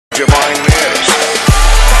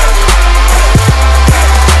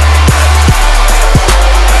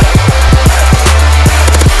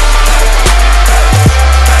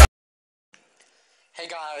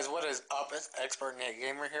Expert Nick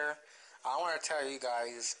Gamer here. I want to tell you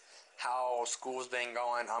guys how school's been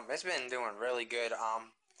going. It's been doing really good.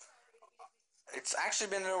 It's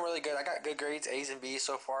actually been doing really good. I got good grades, A's and B's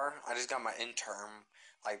so far. I just got my intern.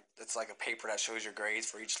 Like it's like a paper that shows your grades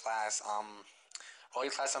for each class. Only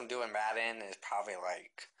class I'm doing bad in is probably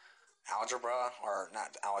like algebra, or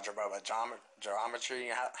not algebra, but geometry,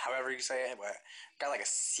 however you say it. But got like a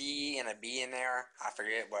C and a B in there. I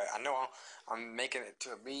forget, but I know I'm making it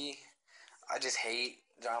to a B. I just hate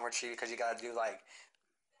geometry because you gotta do like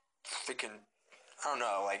freaking, I don't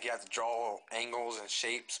know, like you have to draw angles and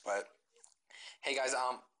shapes. But hey guys,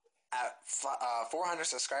 at 400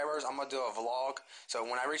 subscribers, I'm gonna do a vlog. So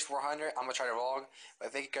when I reach 400, I'm gonna try to vlog.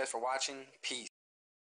 But thank you guys for watching. Peace.